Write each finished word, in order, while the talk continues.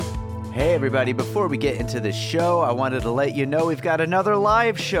Hey everybody, before we get into the show, I wanted to let you know we've got another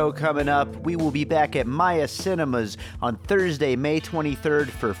live show coming up. We will be back at Maya Cinemas on Thursday, May 23rd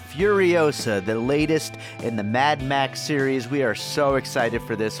for Furiosa, the latest in the Mad Max series. We are so excited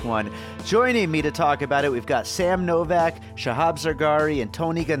for this one. Joining me to talk about it, we've got Sam Novak, Shahab Zargari, and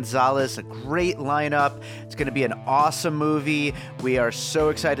Tony Gonzalez. A great lineup. It's going to be an awesome movie. We are so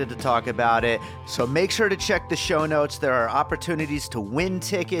excited to talk about it. So make sure to check the show notes. There are opportunities to win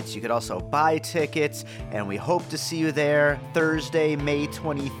tickets. You could also buy tickets, and we hope to see you there Thursday, May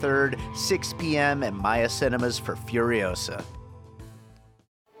 23rd, 6 p.m. at Maya Cinemas for Furiosa.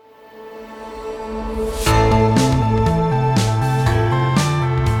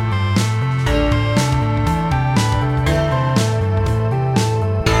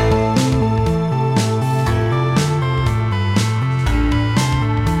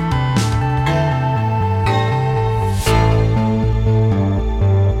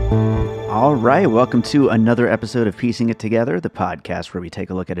 All right, welcome to another episode of Piecing It Together, the podcast where we take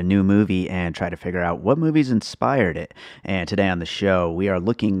a look at a new movie and try to figure out what movies inspired it. And today on the show, we are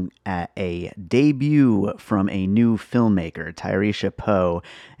looking at a debut from a new filmmaker, Tyresha Poe,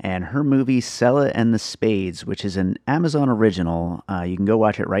 and her movie Sella and the Spades, which is an Amazon original. You can go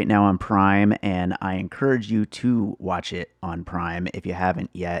watch it right now on Prime, and I encourage you to watch it on Prime if you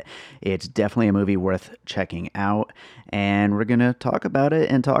haven't yet. It's definitely a movie worth checking out, and we're going to talk about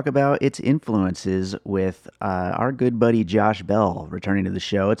it and talk about its influences with our good buddy Josh Bell returning to the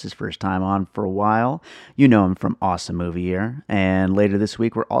show. It's his first time on for a while. You know him from Awesome Movie Year. And later this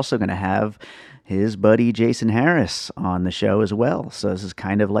week, we're also going to have his buddy Jason Harris on the show as well. So this is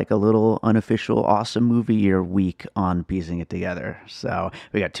kind of like a little unofficial Awesome Movie Year week on Piecing It Together. So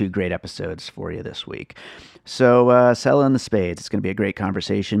we got two great episodes for you this week. So Sella and the Spades, it's going to be a great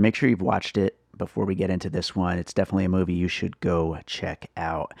conversation. Make sure you've watched it before we get into this one. It's definitely a movie you should go check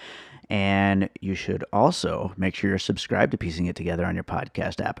out. And you should also make sure you're subscribed to Piecing It Together on your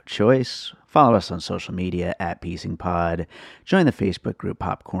podcast app of choice. Follow us on social media at Piecing Pod. Join the Facebook group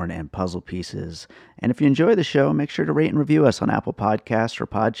Popcorn and Puzzle Pieces. And if you enjoy the show, make sure to rate and review us on Apple Podcasts or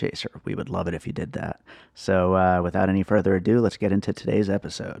Podchaser. We would love it if you did that. So without any further ado, let's get into today's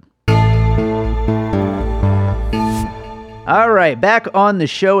episode. All right, back on the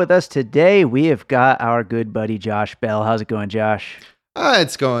show with us today, we have got our good buddy Josh Bell. How's it going, Josh?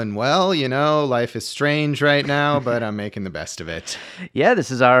 It's going well, you know, life is strange right now, but I'm making the best of it. Yeah, this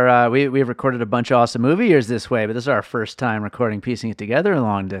is our, we've recorded a bunch of Awesome Movie Years this way, but this is our first time recording Piecing It Together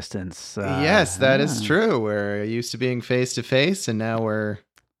long distance. Yes, that is true. We're used to being face-to-face, and now we're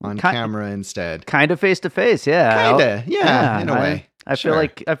on camera instead. Kind of face-to-face, yeah. Kinda, yeah, in a way. I feel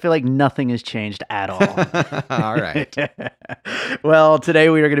like nothing has changed at all. All right. Well, today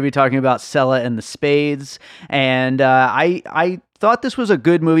we are going to be talking about Sella and the Spades, and I thought this was a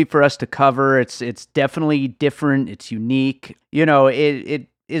good movie for us to cover. It's definitely different. It's unique. You know, it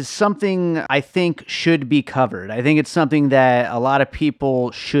is something I think should be covered. I think it's something that a lot of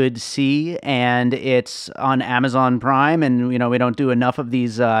people should see, and it's on Amazon Prime, and, you know, we don't do enough of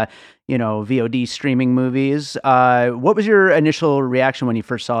these, VOD streaming movies. What was your initial reaction when you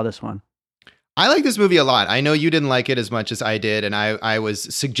first saw this one? I like this movie a lot. I know you didn't like it as much as I did, and I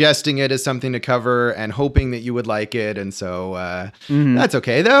was suggesting it as something to cover and hoping that you would like it, and so that's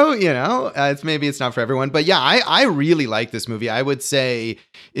okay, though. You know, maybe it's not for everyone, but yeah, I really like this movie. I would say,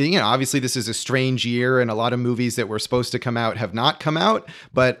 you know, obviously this is a strange year, and a lot of movies that were supposed to come out have not come out,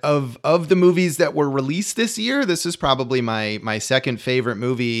 but of the movies that were released this year, this is probably my second favorite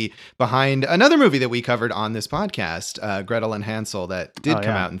movie behind another movie that we covered on this podcast, Gretel and Hansel, that did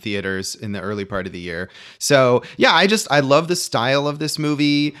come out in theaters in the early part of the year. So yeah, I love the style of this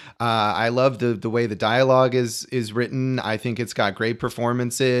movie. I love the way the dialogue is written. I think it's got great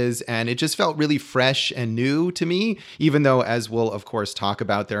performances, and it just felt really fresh and new to me, even though, as we'll of course talk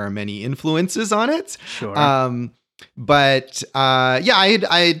about, there are many influences on it. Sure. But I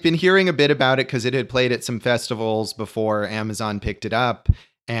had been hearing a bit about it because it had played at some festivals before Amazon picked it up.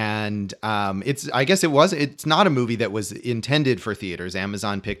 And it's not a movie that was intended for theaters.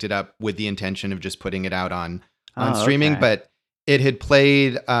 Amazon picked it up with the intention of just putting it out on streaming, but it had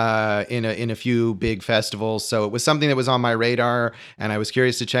played in a few big festivals. So it was something that was on my radar, and I was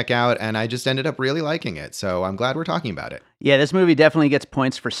curious to check out, and I just ended up really liking it. So I'm glad we're talking about it. Yeah, this movie definitely gets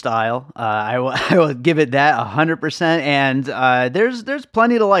points for style. I will give it that 100%. And there's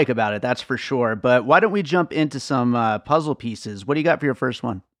plenty to like about it, that's for sure. But why don't we jump into some puzzle pieces? What do you got for your first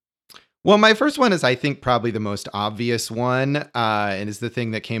one? Well, my first one is, I think, probably the most obvious one, and is the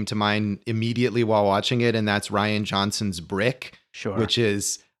thing that came to mind immediately while watching it, and that's Rian Johnson's Brick, Sure. which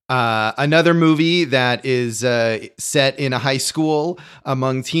is Another movie that is set in a high school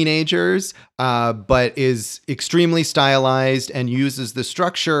among teenagers, but is extremely stylized and uses the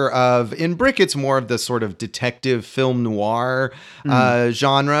structure of, in Brick, it's more of the sort of detective film noir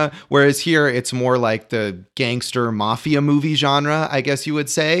genre, whereas here it's more like the gangster mafia movie genre, I guess you would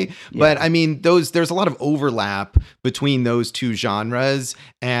say. Yeah. But I mean, there's a lot of overlap between those two genres.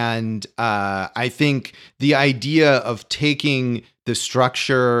 And I think the idea of taking the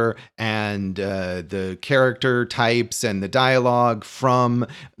structure and the character types and the dialogue from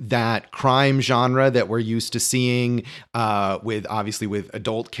that crime genre that we're used to seeing, with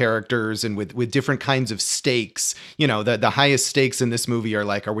adult characters and with different kinds of stakes. You know, the highest stakes in this movie are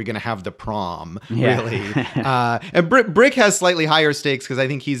like, are we going to have the prom? Yeah. Really? And Brick has slightly higher stakes because I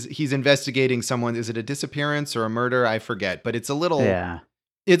think he's investigating someone. Is it a disappearance or a murder? I forget, but it's a little. Yeah.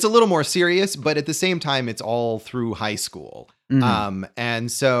 It's a little more serious, but at the same time, it's all through high school. Mm-hmm.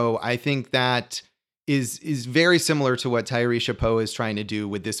 And so I think that is very similar to what Tairisha Poe is trying to do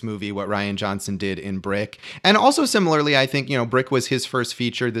with this movie, what Rian Johnson did in Brick. And also similarly, I think, Brick was his first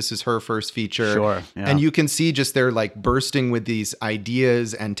feature. This is her first feature. Sure. Yeah. And you can see just they're like bursting with these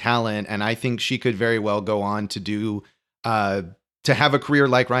ideas and talent. And I think she could very well go on to do, to have a career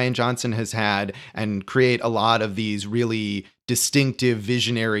like Rian Johnson has had and create a lot of these really distinctive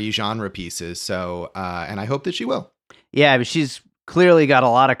visionary genre pieces. So, and I hope that she will. Yeah, but she's clearly got a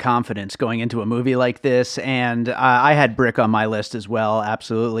lot of confidence going into a movie like this. And I had Brick on my list as well.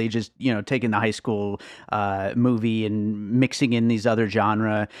 Absolutely. Just, taking the high school movie and mixing in these other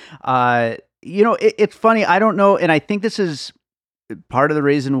genre. It's funny. I don't know. And I think this is part of the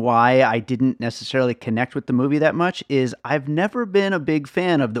reason why I didn't necessarily connect with the movie that much is I've never been a big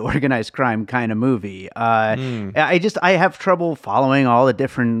fan of the organized crime kind of movie. I have trouble following all the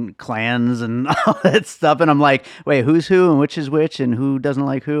different clans and all that stuff. And I'm like, wait, who's who and which is which and who doesn't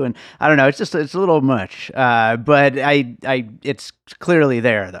like who? And I don't know. It's a little much. But it's clearly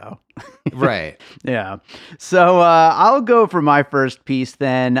there though. Right. Yeah. So I'll go for my first piece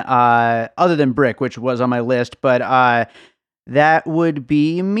then, other than Brick, which was on my list, but that would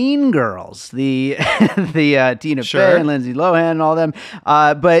be Mean Girls, the Tina Fey and Lindsay Lohan and all them.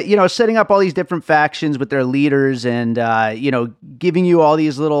 But, setting up all these different factions with their leaders and, giving you all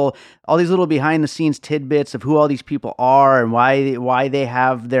these little behind the scenes tidbits of who all these people are and why they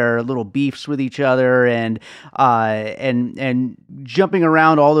have their little beefs with each other and jumping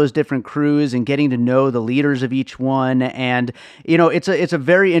around all those different crews and getting to know the leaders of each one. And, it's a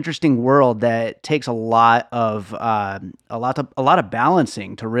very interesting world that takes a lot of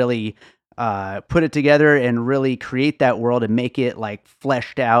balancing to really put it together and really create that world and make it like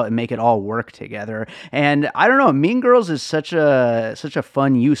fleshed out and make it all work together. And I don't know, Mean Girls is such a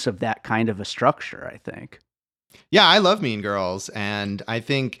fun use of that kind of a structure, I think. Yeah, I love Mean Girls. And I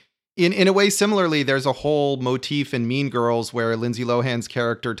think in a way, similarly, there's a whole motif in Mean Girls where Lindsay Lohan's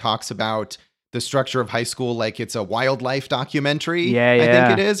character talks about the structure of high school like it's a wildlife documentary. Yeah. I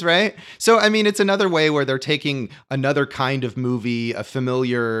think it is, right? So, I mean, it's another way where they're taking another kind of movie, a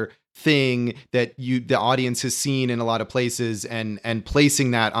familiar thing that the audience has seen in a lot of places and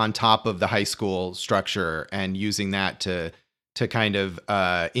placing that on top of the high school structure and using that to kind of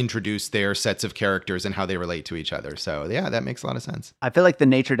introduce their sets of characters and how they relate to each other. So yeah, that makes a lot of sense. I feel like the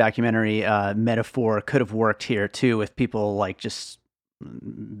nature documentary metaphor could have worked here too, with people like just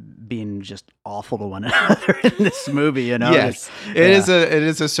being just awful to one another in this movie, Yes, it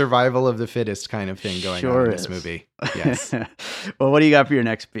is a survival of the fittest kind of thing going on in this movie. Yes. Well, what do you got for your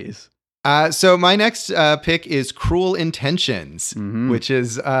next piece? So my next pick is Cruel Intentions, which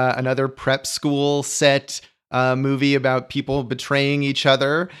is another prep school set movie about people betraying each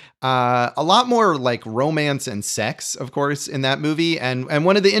other. A lot more like romance and sex, of course, in that movie. And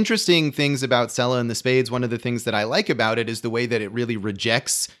one of the interesting things about Sela and the Spades, one of the things that I like about it is the way that it really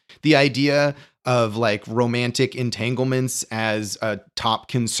rejects the idea of like romantic entanglements as a top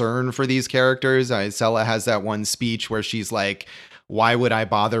concern for these characters. Sela has that one speech where she's like, why would I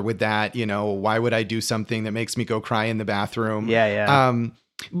bother with that? Why would I do something that makes me go cry in the bathroom? Yeah.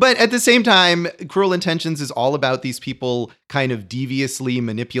 But at the same time, Cruel Intentions is all about these people kind of deviously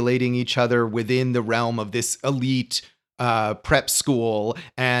manipulating each other within the realm of this elite prep school,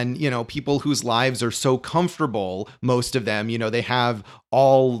 and, people whose lives are so comfortable, most of them, they have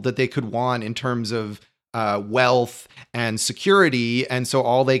all that they could want in terms of wealth and security. And so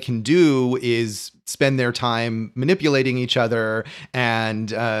all they can do is spend their time manipulating each other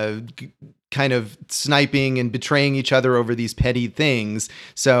and kind of sniping and betraying each other over these petty things.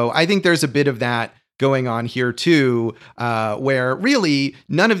 So I think there's a bit of that going on here too, where really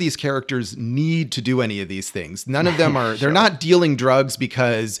none of these characters need to do any of these things. None of them are, they're not dealing drugs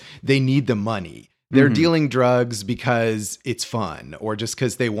because they need the money. They're dealing drugs because it's fun, or just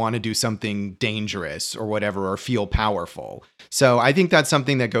because they want to do something dangerous or whatever, or feel powerful. So I think that's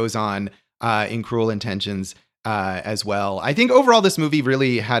something that goes on in Cruel Intentions as well. I think overall this movie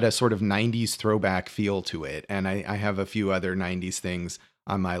really had a sort of 90s throwback feel to it. And I have a few other 90s things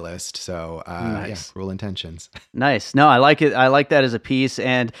on my list. So nice. Cruel Intentions. Nice. No, I like it. I like that as a piece.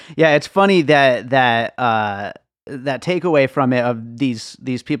 And yeah, it's funny that takeaway from it of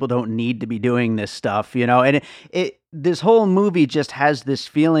these people don't need to be doing this stuff, and this whole movie just has this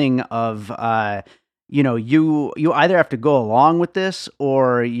feeling of you either have to go along with this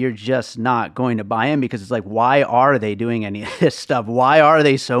or you're just not going to buy in, because it's like, why are they doing any of this stuff? Why are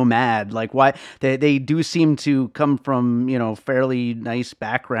they so mad? Like, why they do seem to come from fairly nice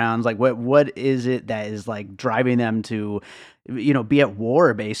backgrounds. Like, what is it that is like driving them to be at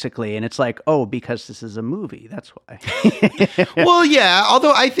war, basically? And it's like, oh, because this is a movie, that's why. Well, yeah,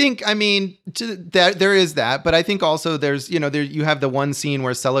 although I think, there is that, but I think also there's, you have the one scene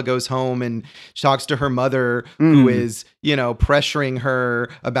where Sela goes home and talks to her mother, who is, pressuring her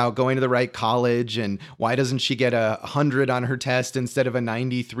about going to the right college, and why doesn't she get 100 on her test instead of a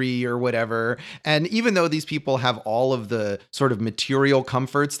 93 or whatever. And even though these people have all of the sort of material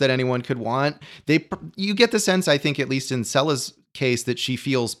comforts that anyone could want, you get the sense, I think, at least in Sela's case, that she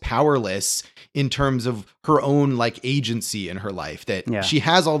feels powerless in terms of her own like agency in her life, that she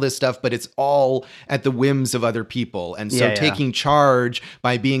has all this stuff, but it's all at the whims of other people. And so taking charge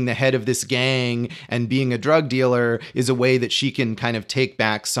by being the head of this gang and being a drug dealer is a way that she can kind of take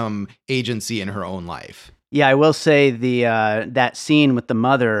back some agency in her own life. Yeah, I will say that scene with the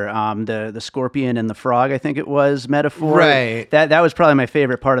mother, the scorpion and the frog, I think it was, metaphor. Right. That was probably my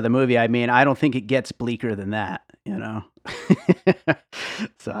favorite part of the movie. I mean, I don't think it gets bleaker than that,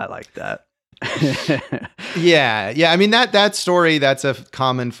 So I like that. Yeah. I mean, that story, that's a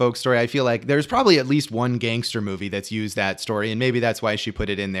common folk story. I feel like there's probably at least one gangster movie that's used that story, and maybe that's why she put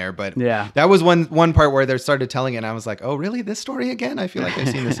it in there. But that was one part where they started telling it, and I was like, oh, really? This story again? I feel like I've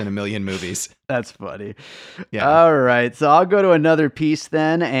seen this in a million movies. That's funny. Yeah. All right. So I'll go to another piece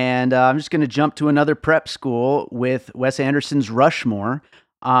then, and I'm just going to jump to another prep school with Wes Anderson's Rushmore.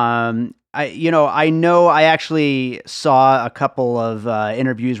 I know I actually saw a couple of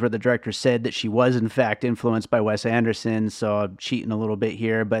interviews where the director said that she was in fact influenced by Wes Anderson, so I'm cheating a little bit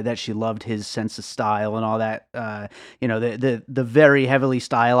here, but that she loved his sense of style and all that, the very heavily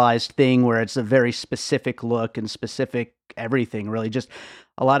stylized thing where it's a very specific look and specific everything, really just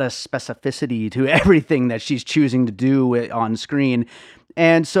a lot of specificity to everything that she's choosing to do on screen.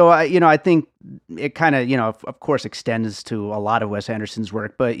 And so, I think it kind of, of course, extends to a lot of Wes Anderson's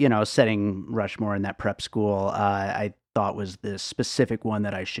work, but, setting Rushmore in that prep school, I thought was the specific one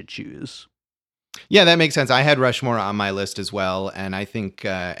that I should choose. Yeah, that makes sense. I had Rushmore on my list as well. And I think,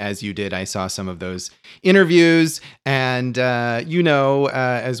 as you did, I saw some of those interviews. And,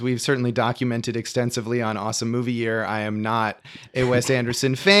 as we've certainly documented extensively on Awesome Movie Year, I am not a Wes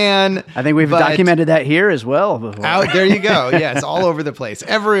Anderson fan. I think we've documented that here as well before. There you go. Yes, all over the place.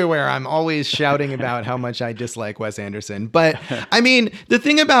 Everywhere, I'm always shouting about how much I dislike Wes Anderson. But, I mean, the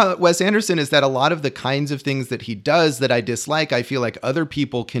thing about Wes Anderson is that a lot of the kinds of things that he does that I dislike, I feel like other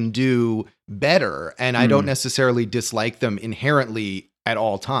people can do better, and I don't necessarily dislike them inherently at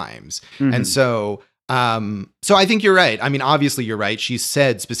all times. And so I think you're right. I mean, obviously you're right. She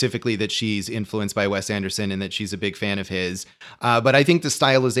said specifically that she's influenced by Wes Anderson and that she's a big fan of his. But I think the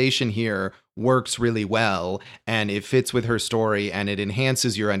stylization here works really well, and it fits with her story, and it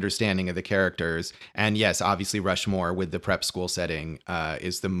enhances your understanding of the characters. And yes, obviously Rushmore with the prep school setting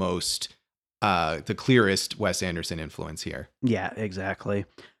is the clearest Wes Anderson influence here. Yeah, exactly.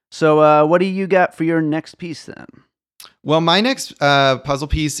 So what do you got for your next piece then? Well, my next puzzle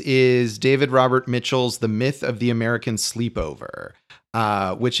piece is David Robert Mitchell's The Myth of the American Sleepover,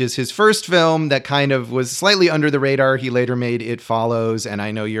 which is his first film that kind of was slightly under the radar. He later made It Follows, and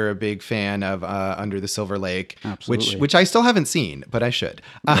I know you're a big fan of Under the Silver Lake, which I still haven't seen, but I should.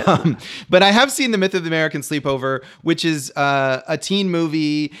 But I have seen The Myth of the American Sleepover, which is a teen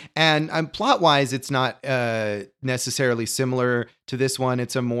movie, and plot-wise, it's not necessarily similar to this one.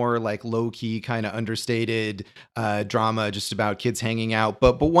 It's a more like low-key, kind of understated drama just about kids hanging out.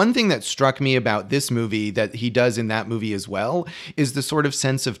 But one thing that struck me about this movie that he does in that movie as well is the sort of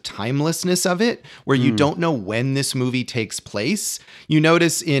sense of timelessness of it, where you don't know when this movie takes place. You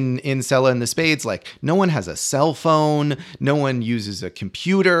notice in Stella and the Spades, like no one has a cell phone, no one uses a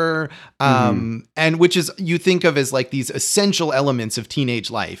computer, and which is you think of as like these essential elements of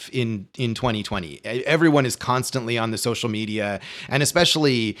teenage life in 2020. Everyone is constantly on the social media, and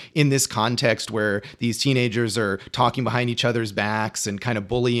especially in this context where these teenagers are talking behind each other's backs and kind of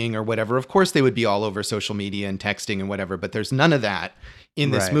bullying or whatever. Of course, they would be all over social media and texting and whatever, but there's none of that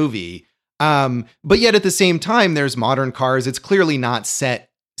in this movie. But yet at the same time, there's modern cars. It's clearly not set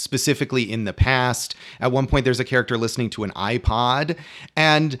specifically in the past. At one point, there's a character listening to an iPod.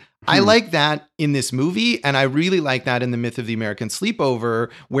 And I like that in this movie. And I really like that in The Myth of the American Sleepover,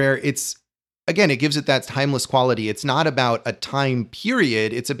 where it's, again, it gives it that timeless quality. It's not about a time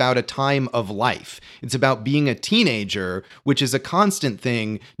period. It's about a time of life. It's about being a teenager, which is a constant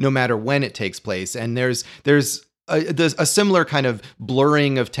thing no matter when it takes place. And there's a similar kind of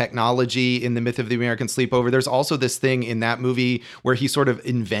blurring of technology in The Myth of the American Sleepover. There's also this thing in that movie where he sort of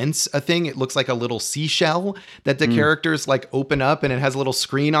invents a thing. It looks like a little seashell that the characters like open up, and it has a little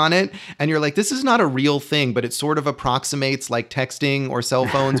screen on it. And you're like, this is not a real thing, but it sort of approximates like texting or cell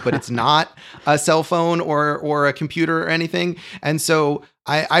phones, but it's not a cell phone or a computer or anything. And so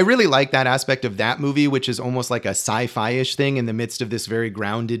I really like that aspect of that movie, which is almost like a sci-fi-ish thing in the midst of this very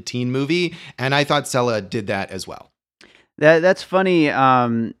grounded teen movie. And I thought Stella did that as well. That's funny.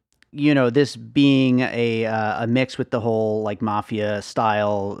 This being a mix with the whole like mafia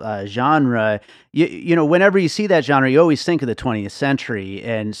style genre, whenever you see that genre, you always think of the 20th century,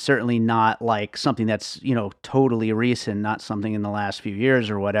 and certainly not like something that's, totally recent, not something in the last few years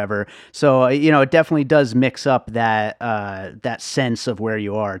or whatever. So, it definitely does mix up that sense of where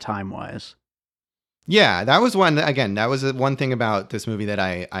you are time wise. Yeah, that was one thing about this movie that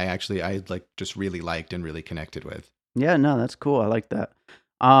I like just really liked and really connected with. Yeah, no, that's cool. I like that.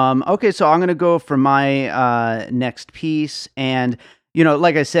 Okay, so I'm going to go for my next piece. And,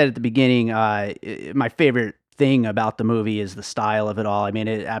 like I said at the beginning, my favorite thing about the movie is the style of it all. I mean,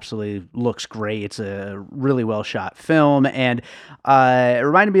 it absolutely looks great. It's a really well shot film. And it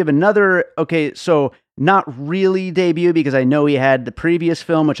reminded me of another, so not really debut, because I know he had the previous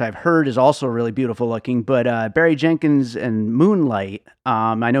film, which I've heard is also really beautiful looking, but Barry Jenkins and Moonlight.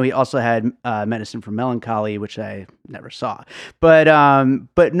 I know he also had Medicine for Melancholy, which I never saw, but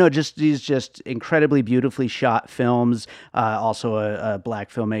no, these just incredibly beautifully shot films. Also a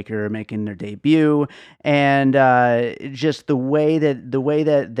black filmmaker making their debut, and just the way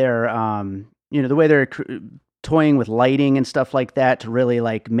that they're toying with lighting and stuff like that to really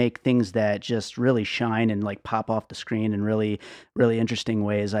like make things that just really shine and like pop off the screen in really, really interesting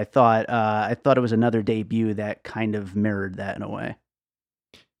ways. I thought it was another debut that kind of mirrored that in a way.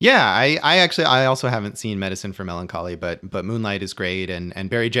 Yeah, I also haven't seen Medicine for Melancholy, but Moonlight is great, and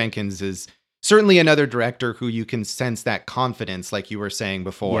Barry Jenkins is certainly another director who you can sense that confidence, like you were saying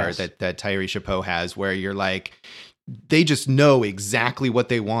before, yes, that Tyree Chapeau has, where you're like, they just know exactly what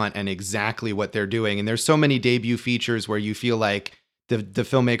they want and exactly what they're doing. And there's so many debut features where you feel like the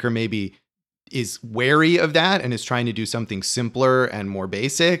filmmaker maybe is wary of that and is trying to do something simpler and more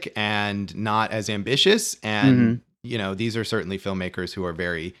basic and not as ambitious. And, these are certainly filmmakers who are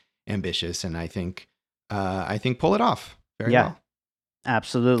very ambitious, and I think pull it off very well.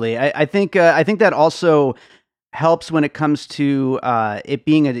 Absolutely. I think that also helps when it comes to it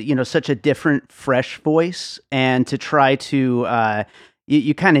being such a different, fresh voice, and to try to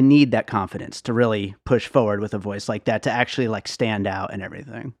you kind of need that confidence to really push forward with a voice like that to actually like stand out and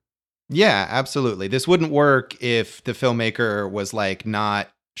everything. Yeah, absolutely. This wouldn't work if the filmmaker was like not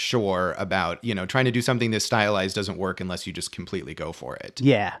sure about, trying to do something this stylized doesn't work unless you just completely go for it.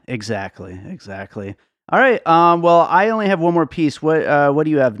 Yeah, exactly. All right. Well, I only have one more piece. What do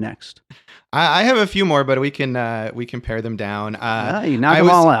you have next? I have a few more, but we can pare them down. You knock them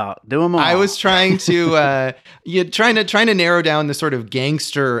all out. Do them all. I was trying to trying to narrow down the sort of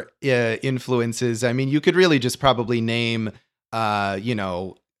gangster influences. I mean, you could really just probably name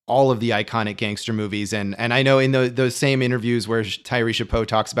all of the iconic gangster movies, and I know in those same interviews where Tyree Chapeau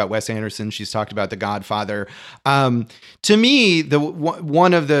talks about Wes Anderson, she's talked about The Godfather. To me,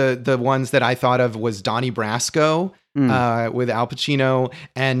 one of the ones that I thought of was Donnie Brasco. With Al Pacino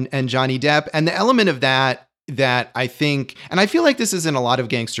and Johnny Depp. And the element of that I think, and I feel like this is in a lot of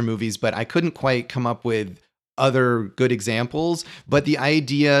gangster movies, but I couldn't quite come up with other good examples, but the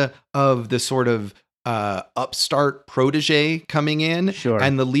idea of the sort of upstart protege coming in, sure,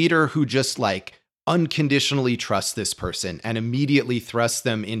 and the leader who just like unconditionally trusts this person and immediately thrusts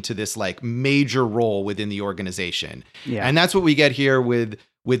them into this like major role within the organization. Yeah. And that's what we get here with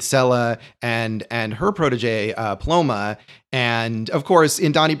with Sela and her protege Ploma. And of course,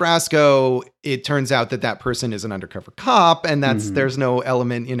 in Donnie Brasco, it turns out that person is an undercover cop, and there's no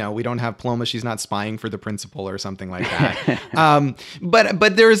element, we don't have Ploma. She's not spying for the principal or something like that.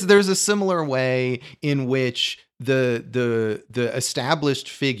 But there's a similar way in which the established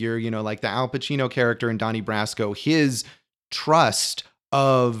figure, like the Al Pacino character in Donnie Brasco, his trust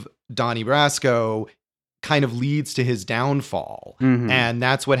of Donnie Brasco kind of leads to his downfall. And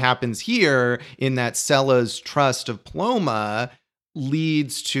that's what happens here, in that Sela's trust of Ploma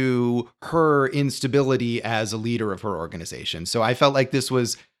leads to her instability as a leader of her organization. So I felt like this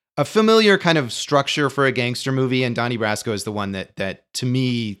was a familiar kind of structure for a gangster movie, and Donnie Brasco is the one that to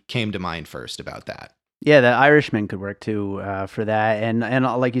me came to mind first about that. Yeah, The Irishman could work too for that, and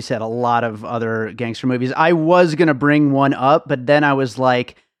like you said, a lot of other gangster movies. I was gonna bring one up, but then I was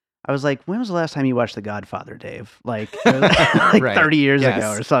like, when was the last time you watched The Godfather, Dave? Like right. 30 years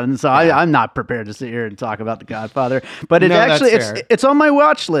ago or something. So yeah. I'm not prepared to sit here and talk about The Godfather. But it's on my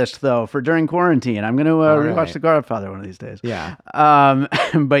watch list, though, for during quarantine. I'm going to rewatch The Godfather one of these days. Yeah.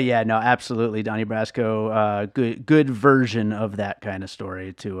 But yeah, no, absolutely. Donnie Brasco, good version of that kind of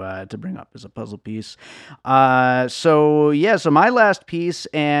story to bring up as a puzzle piece. So my last piece,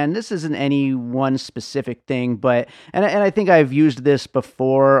 and this isn't any one specific thing, but and I think I've used this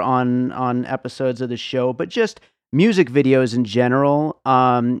before on episodes of the show, but just music videos in general.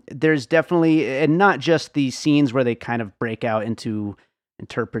 There's definitely, and not just the scenes where they kind of break out into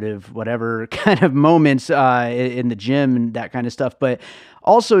interpretive whatever kind of moments in the gym and that kind of stuff, but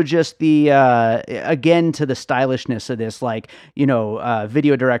also just the again, to the stylishness of this, like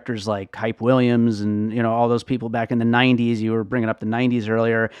video directors like Hype Williams and all those people back in the 90s, you were bringing up the 90s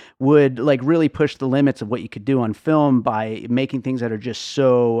earlier, would like really push the limits of what you could do on film by making things that are just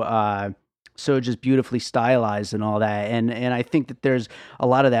so just beautifully stylized and all that. And I think that there's a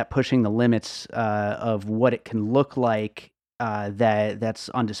lot of that pushing the limits of what it can look like that's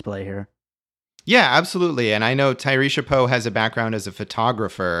on display here. Yeah, absolutely. And I know Tyresha Poe has a background as a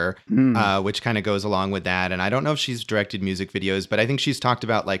photographer, which kind of goes along with that. And I don't know if she's directed music videos, but I think she's talked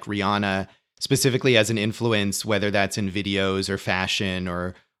about like Rihanna specifically as an influence, whether that's in videos or fashion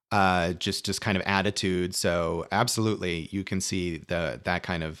or just kind of attitude. So absolutely, you can see that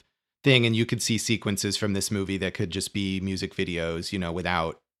kind of thing. And you could see sequences from this movie that could just be music videos,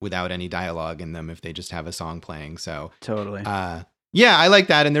 without any dialogue in them if they just have a song playing. So totally. Yeah, I like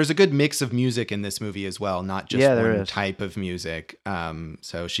that. And there's a good mix of music in this movie as well, not just one type of music.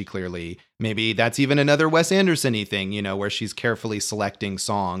 So she clearly, maybe that's even another Wes Anderson-y thing, where she's carefully selecting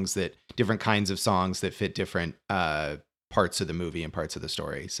different kinds of songs that fit different parts of the movie and parts of the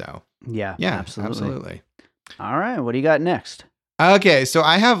story. So yeah, absolutely. All right, what do you got next? Okay, so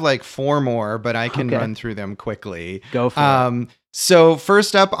I have like 4 more, but I can run through them quickly. Go for it. So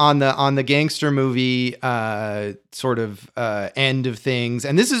first up on the gangster movie sort of end of things,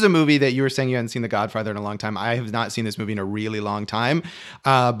 and this is a movie that you were saying you hadn't seen The Godfather in a long time. I have not seen this movie in a really long time,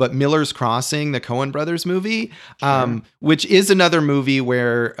 but Miller's Crossing, the Coen brothers movie, which is another movie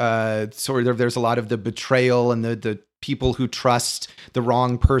where sort of there's a lot of the betrayal and the people who trust the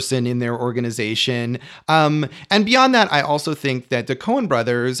wrong person in their organization. And beyond that, I also think that the Coen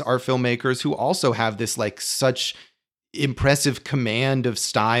brothers are filmmakers who also have this like such impressive command of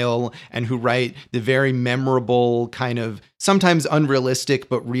style and who write the very memorable kind of sometimes unrealistic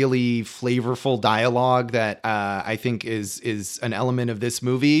but really flavorful dialogue that I think is an element of this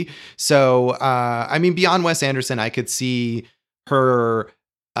movie. So I mean, beyond Wes Anderson, I could see her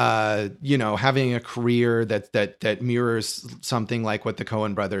having a career that mirrors something like what the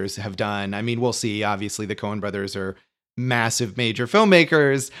Coen brothers have done. I mean, we'll see. Obviously, the Coen brothers are massive major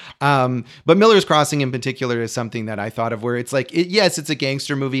filmmakers, but Miller's Crossing in particular is something that I thought of where it's like, yes, it's a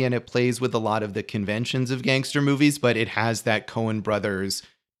gangster movie and it plays with a lot of the conventions of gangster movies, but it has that Coen brothers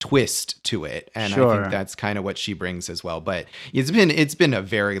twist to it, and I think that's kind of what she brings as well. But it's been a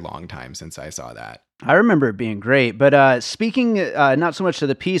very long time since I saw that. I remember it being great, but speaking not so much to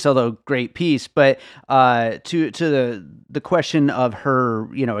the piece, although great piece, but to the question of her,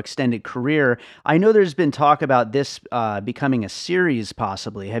 extended career. I know there's been talk about this becoming a series,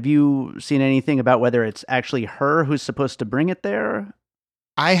 possibly. Have you seen anything about whether it's actually her who's supposed to bring it there?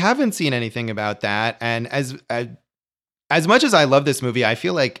 I haven't seen anything about that, and as much as I love this movie, I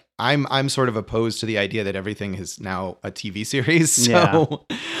feel like I'm sort of opposed to the idea that everything is now a TV series. So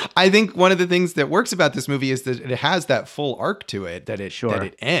I think one of the things that works about this movie is that it has that full arc to it, that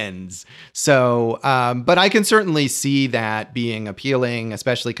it ends. So, but I can certainly see that being appealing,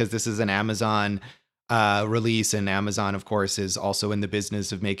 especially because this is an Amazon release, and Amazon, of course, is also in the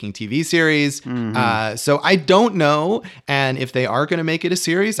business of making TV series. So I don't know, and if they are going to make it a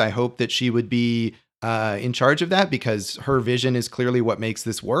series, I hope that she would be in charge of that, because her vision is clearly what makes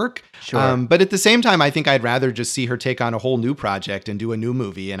this work. Sure. But at the same time, I think I'd rather just see her take on a whole new project and do a new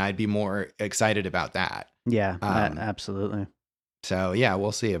movie, and I'd be more excited about that. Yeah, absolutely. So yeah,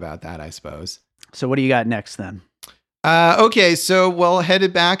 we'll see about that, I suppose. So what do you got next then? Okay, so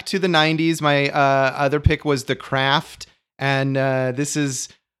headed back to the 90s. My other pick was The Craft, and this is,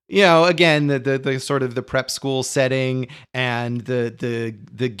 again, the sort of the prep school setting, and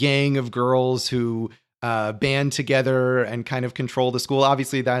the gang of girls who band together and kind of control the school.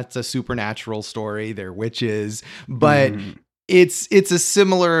 Obviously, that's a supernatural story. They're witches, but it's a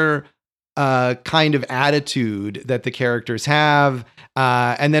similar kind of attitude that the characters have.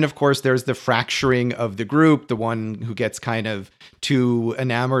 And then, of course, there's the fracturing of the group, the one who gets kind of too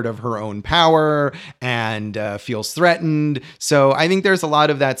enamored of her own power and feels threatened. So I think there's a lot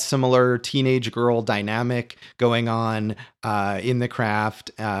of that similar teenage girl dynamic going on in The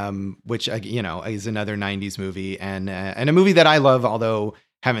Craft, which, is another 90s movie, and a movie that I love, although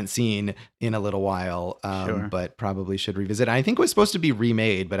haven't seen in a little while, Sure. but probably should revisit. I think it was supposed to be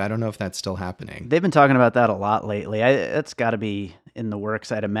remade, but I don't know if that's still happening. They've been talking about that a lot lately. That's got to be in the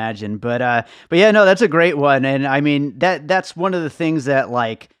works, I'd imagine. But yeah, no, that's a great one. And I mean, that's one of the things that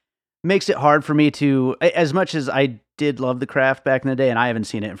like makes it hard for me to, as much as I did love The Craft back in the day, and I haven't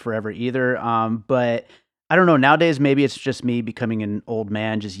seen it in forever either. But I don't know, nowadays, maybe it's just me becoming an old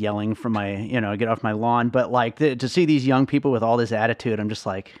man, just yelling from my, get off my lawn. But like to see these young people with all this attitude, I'm just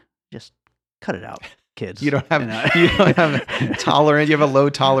like, just cut it out, kids. You don't have tolerance. You have a low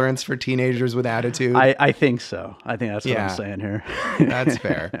tolerance for teenagers with attitude. I think so. I think that's what I'm saying here. That's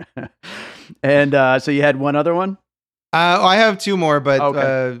fair. And so you had one other one? I have two more, but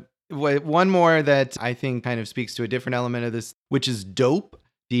Okay. One more that I think kind of speaks to a different element of this, which is Dope,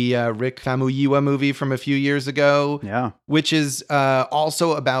 the Rick Famuyiwa movie from a few years ago. Yeah. Which is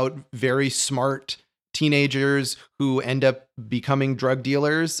also about very smart teenagers who end up becoming drug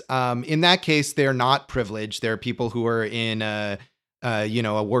dealers. In that case, they're not privileged. They're people who are in a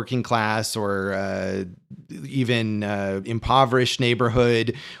working class or even impoverished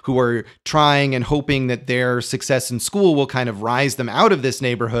neighborhood who are trying and hoping that their success in school will kind of rise them out of this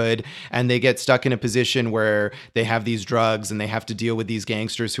neighborhood, and they get stuck in a position where they have these drugs and they have to deal with these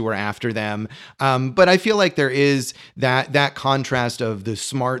gangsters who are after them. But I feel like there is that contrast of the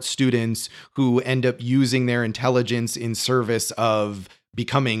smart students who end up using their intelligence in service of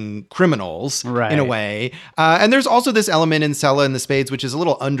becoming criminals, right, in a way. And there's also this element in Sela and the Spades, which is a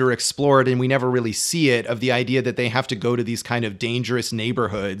little underexplored, and we never really see it, of the idea that they have to go to these kind of dangerous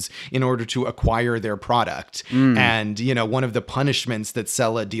neighborhoods in order to acquire their product. And, one of the punishments that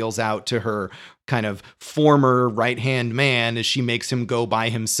Sela deals out to her kind of former right-hand man is she makes him go by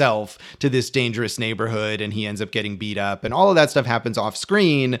himself to this dangerous neighborhood, and he ends up getting beat up, and all of that stuff happens off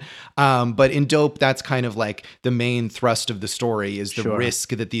screen. But in Dope, that's kind of like the main thrust of the story, is the risk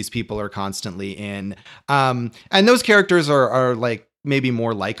that these people are constantly in. And those characters are like maybe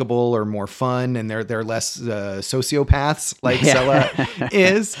more likable or more fun, and they're less sociopaths like Sela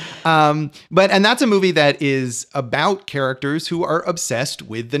is. And that's a movie that is about characters who are obsessed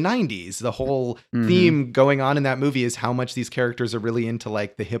with the 90s. The whole theme going on in that movie is how much these characters are really into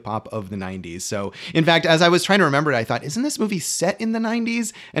like the hip hop of the 90s. So in fact, as I was trying to remember it, I thought, isn't this movie set in the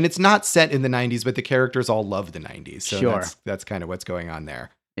 90s? And it's not set in the 90s, but the characters all love the 90s. So that's kind of what's going on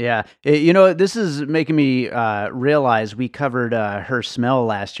there. Yeah. This is making me realize we covered Her Smell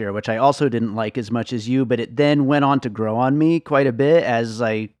last year, which I also didn't like as much as you, but it then went on to grow on me quite a bit as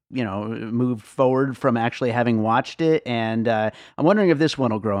I, moved forward from actually having watched it. And I'm wondering if this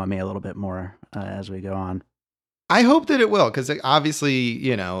one will grow on me a little bit more as we go on. I hope that it will, because obviously,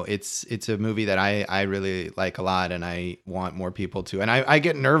 it's a movie that I really like a lot, and I want more people to. And I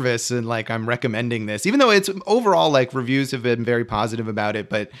get nervous, and like I'm recommending this, even though it's overall like reviews have been very positive about it.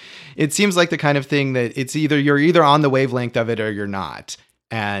 But it seems like the kind of thing that you're either on the wavelength of it or you're not.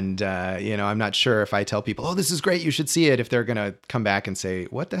 And, I'm not sure if I tell people, oh, this is great, you should see it, if they're going to come back and say,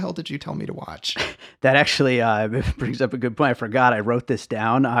 what the hell did you tell me to watch? That actually brings up a good point. I forgot I wrote this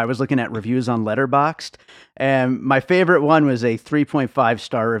down. I was looking at reviews on Letterboxd, and my favorite one was a 3.5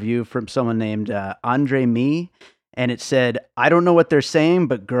 star review from someone named Andre Me. And it said, I don't know what they're saying,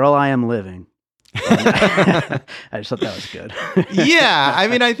 but girl, I am living. I just thought that was good. Yeah, I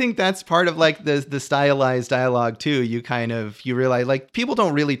mean, I think that's part of like the stylized dialogue too. You realize like people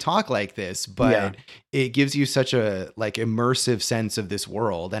don't really talk like this, but it gives you such a like immersive sense of this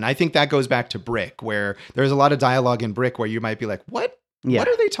world. And I think that goes back to Brick, where there's a lot of dialogue in Brick where you might be like, what what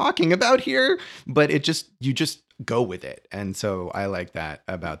are they talking about here? But you just go with it. And so I like that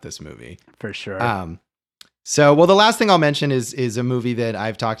about this movie. For sure. So, well, the last thing I'll mention is a movie that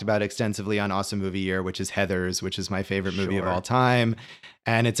I've talked about extensively on Awesome Movie Year, which is Heathers, which is my favorite movie of all time.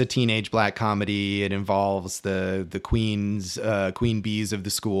 And it's a teenage black comedy. It involves the queen bees of the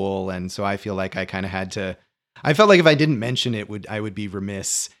school. And so I feel like I felt like if I didn't mention it, I would be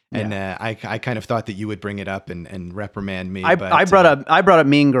remiss. And I kind of thought that you would bring it up and reprimand me. I brought up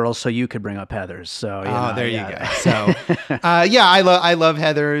Mean Girls so you could bring up Heathers. So there you go. So I love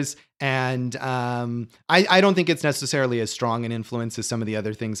Heathers. And I don't think it's necessarily as strong an influence as some of the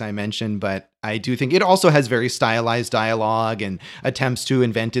other things I mentioned, but I do think it also has very stylized dialogue and attempts to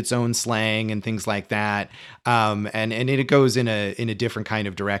invent its own slang and things like that. And it goes in a different kind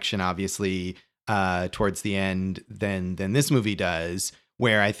of direction, obviously, towards the end than this movie does,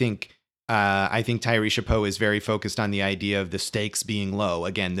 where I think Tyree Chapeau is very focused on the idea of the stakes being low.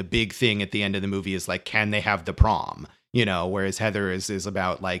 Again, the big thing at the end of the movie is like, can they have the prom? Whereas Heather is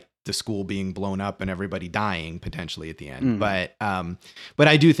about like the school being blown up and everybody dying potentially at the end. But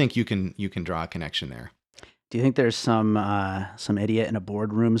I do think you can draw a connection there. Do you think there's some idiot in a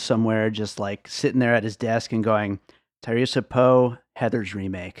boardroom somewhere just like sitting there at his desk and going, Tyree Chapeau, Heathers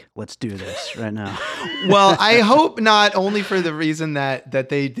remake. Let's do this right now. Well, I hope not, only for the reason that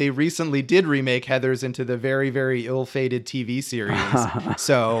they recently did remake Heathers into the very, very ill-fated TV series.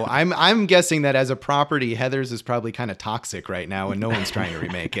 So I'm guessing that as a property, Heathers is probably kind of toxic right now and no one's trying to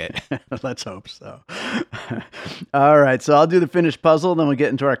remake it. Let's hope so. All right, so I'll do the finished puzzle, then we'll get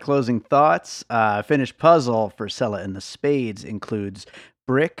into our closing thoughts. Finished puzzle for Sella and the Spades includes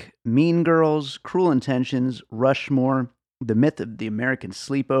Brick, Mean Girls, Cruel Intentions, Rushmore, The Myth of the American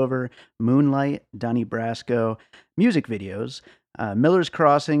Sleepover, Moonlight, Donnie Brasco, music videos, Miller's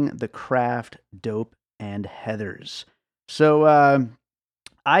Crossing, The Craft, Dope, and Heathers. So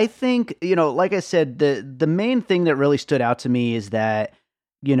I think, like I said, the main thing that really stood out to me is that,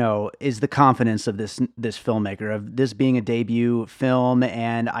 is the confidence of this filmmaker, of this being a debut film.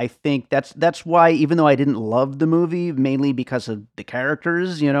 And I think that's why, even though I didn't love the movie, mainly because of the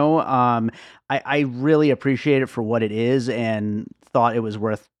characters, I really appreciate it for what it is and thought it was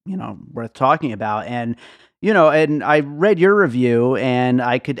worth talking about. And, and I read your review and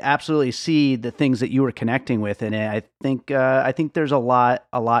I could absolutely see the things that you were connecting with in it. I think there's a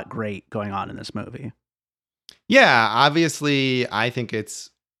lot great going on in this movie. Yeah, obviously, I think it's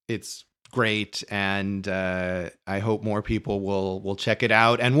great, and I hope more people will check it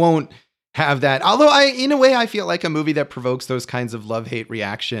out and won't have that. Although in a way, I feel like a movie that provokes those kinds of love-hate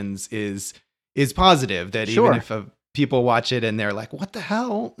reactions is positive. That Sure. Even if people watch it and they're like, "What the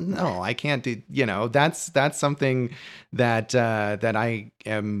hell? No, I can't do." That's something that I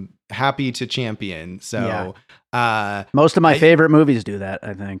am happy to champion. So. Yeah. Most of my favorite movies do that,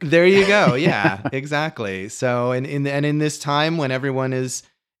 I think. There you go. Yeah, exactly. So, and in this time when everyone is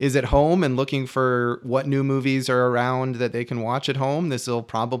at home and looking for what new movies are around that they can watch at home, this will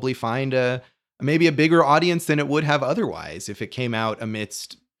probably find maybe a bigger audience than it would have otherwise if it came out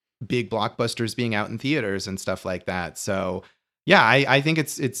amidst big blockbusters being out in theaters and stuff like that. So, yeah, I think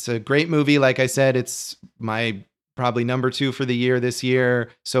it's a great movie. Like I said, it's my probably number 2 for the year this year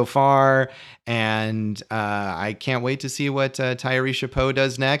so far. And I can't wait to see what Tyree Chapeau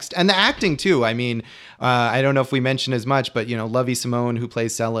does next. And the acting too. I mean, I don't know if we mentioned as much, but Lovie Simone, who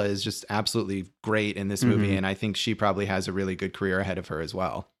plays Sella, is just absolutely great in this movie. And I think she probably has a really good career ahead of her as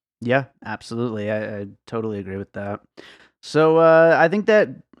well. Yeah, absolutely. I totally agree with that. So I think that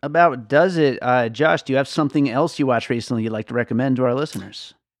about does it. Josh, do you have something else you watched recently you'd like to recommend to our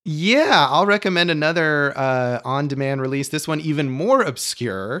listeners? Yeah, I'll recommend another on-demand release. This one even more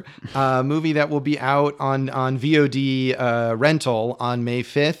obscure movie that will be out on VOD rental on May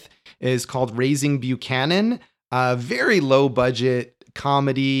 5th is called Raising Buchanan. A very low-budget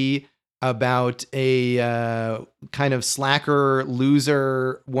comedy about a kind of slacker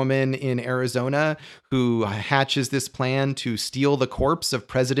loser woman in Arizona who hatches this plan to steal the corpse of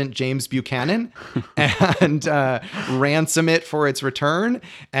President James Buchanan and ransom it for its return,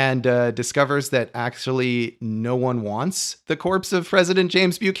 and discovers that actually no one wants the corpse of President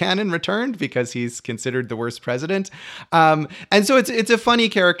James Buchanan returned because he's considered the worst president. And so it's a funny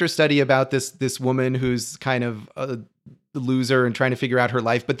character study about this woman who's kind of loser and trying to figure out her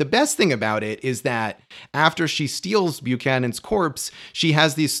life. But the best thing about it is that after she steals Buchanan's corpse, she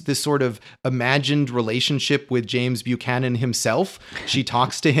has this sort of imagined relationship with James Buchanan himself. She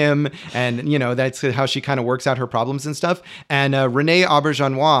talks to him, and that's how she kind of works out her problems and stuff. And Rene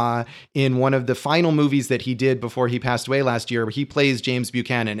Auberjonois, in one of the final movies that he did before he passed away last year, he plays James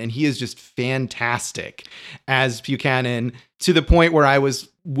Buchanan, and he is just fantastic as Buchanan. to the point where I was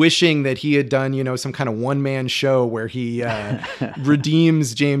wishing that he had done, some kind of one-man show where he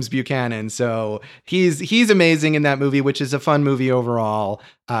redeems James Buchanan. So he's amazing in that movie, which is a fun movie overall.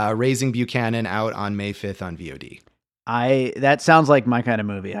 Raising Buchanan, out on May 5th on VOD. That sounds like my kind of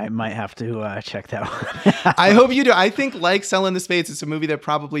movie. I might have to check that one. I hope you do. I think, like Selling the Spades, it's a movie that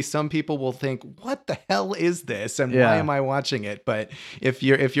probably some people will think, what the hell is this? And why am I watching it? But if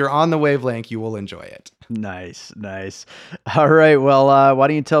you're on the wavelength, you will enjoy it. Nice. All right. Well, why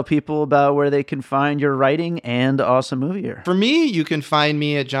don't you tell people about where they can find your writing and Awesome Movie Year? For me, you can find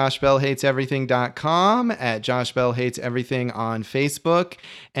me at joshbellhateseverything.com, at Josh Bell Hates Everything on Facebook,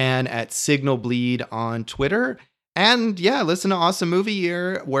 and at Signal Bleed on Twitter. And listen to Awesome Movie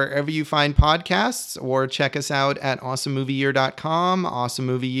Year wherever you find podcasts, or check us out at awesomemovieyear.com, Awesome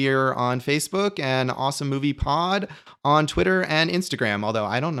Movie Year on Facebook, and Awesome Movie Pod on Twitter and Instagram. Although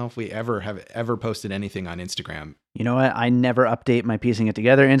I don't know if we have posted anything on Instagram. You know what? I never update my Piecing It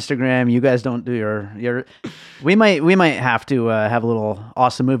Together Instagram. You guys don't do your. We might have to have a little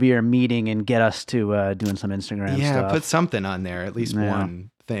Awesome Movie Year meeting and get us to doing some Instagram stuff. Yeah, put something on there, at least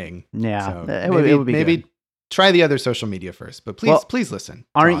one thing. Yeah, so it would be maybe good. Try the other social media first, but please listen.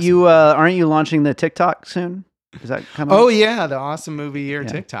 Aren't you launching the TikTok soon? Is that coming? Oh yeah, the Awesome Movie Year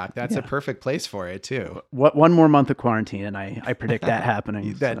TikTok. That's a perfect place for it too. One more month of quarantine, and I predict that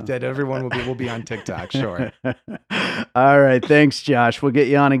happening. that everyone will be on TikTok. Sure. All right, thanks, Josh. We'll get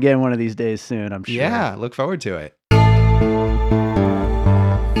you on again one of these days soon, I'm sure. Yeah, look forward to it.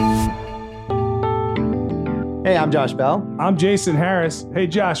 Hey, I'm Josh Bell. I'm Jason Harris. Hey,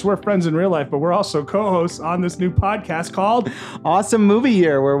 Josh, we're friends in real life, but we're also co-hosts on this new podcast called Awesome Movie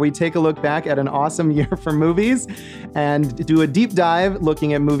Year, where we take a look back at an awesome year for movies and do a deep dive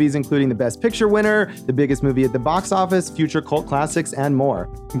looking at movies including the Best Picture winner, the biggest movie at the box office, future cult classics, and more.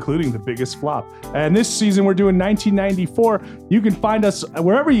 Including the biggest flop. And this season, we're doing 1994. You can find us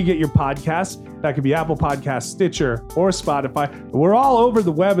wherever you get your podcasts. That could be Apple Podcasts, Stitcher, or Spotify. We're all over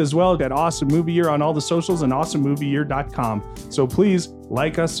the web as well at Awesome Movie Year on all the socials and awesomemovieyear.com. So please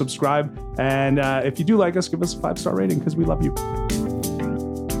like us, subscribe, and if you do like us, give us a 5-star rating because we love you.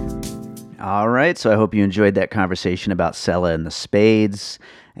 All right, so I hope you enjoyed that conversation about Sella and the Spades.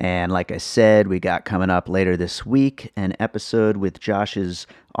 And like I said, we got coming up later this week an episode with Josh's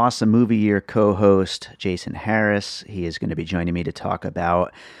Awesome Movie Year co-host, Jason Harris. He is going to be joining me to talk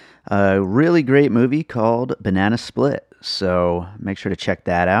about a really great movie called Banana Split. So make sure to check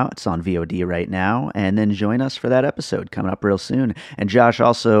that out. It's on VOD right now. And then join us for that episode coming up real soon. And Josh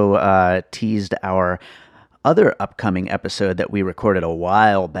also teased our other upcoming episode that we recorded a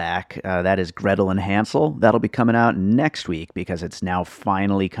while back. That is Gretel and Hansel. That'll be coming out next week because it's now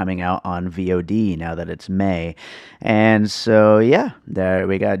finally coming out on VOD now that it's May. And so, there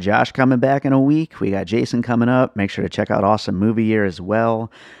we got Josh coming back in a week. We got Jason coming up. Make sure to check out Awesome Movie Year as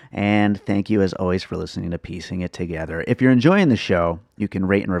well. And thank you, as always, for listening to Piecing It Together. If you're enjoying the show, you can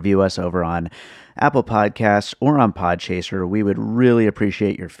rate and review us over on Apple Podcasts or on Podchaser. We would really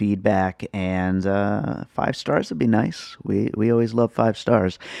appreciate your feedback, and 5 stars would be nice. We always love 5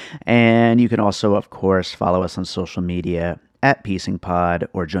 stars. And you can also, of course, follow us on social media at Piecing Pod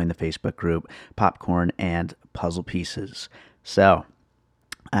or join the Facebook group Popcorn and Puzzle Pieces. So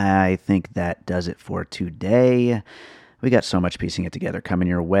I think that does it for today. We got so much Piecing It Together coming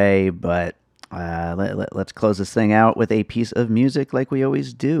your way, but let's close this thing out with a piece of music like we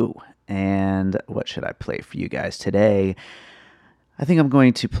always do. And what should I play for you guys today? I think I'm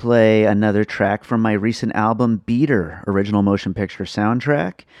going to play another track from my recent album, Beater, original motion picture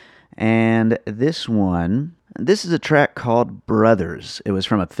soundtrack. And this is a track called Brothers. It was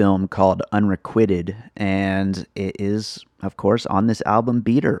from a film called Unrequited, and it is, of course, on this album,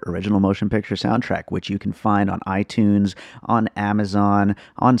 Beater, original motion picture soundtrack, which you can find on iTunes, on Amazon,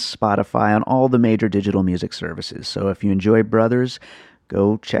 on Spotify, on all the major digital music services. So if you enjoy Brothers,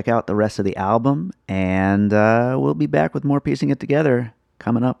 go check out the rest of the album, and we'll be back with more Piecing It Together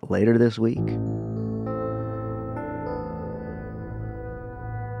coming up later this week.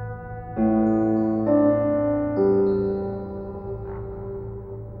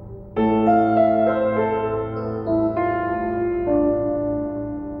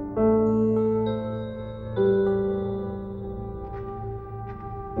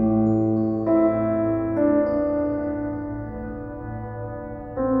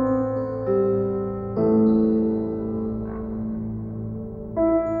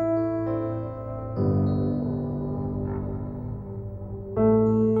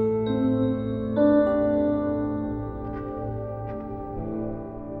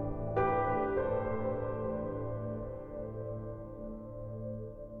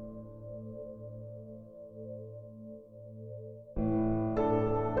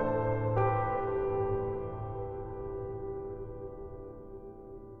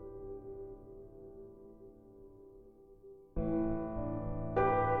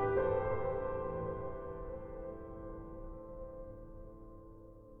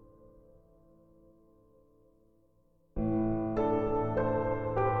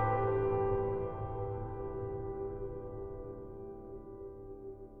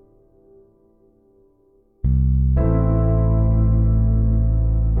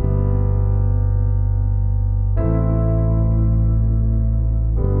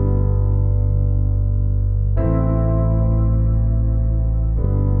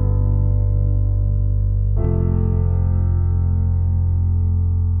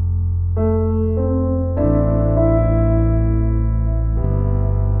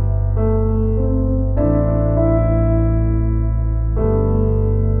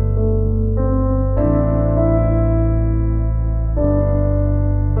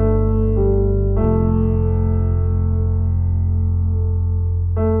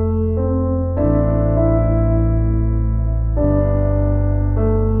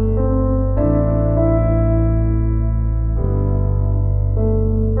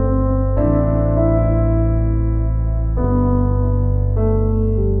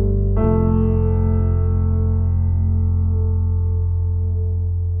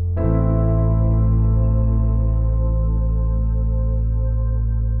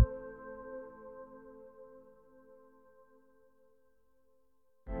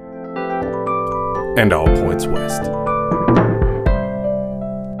 and all points west.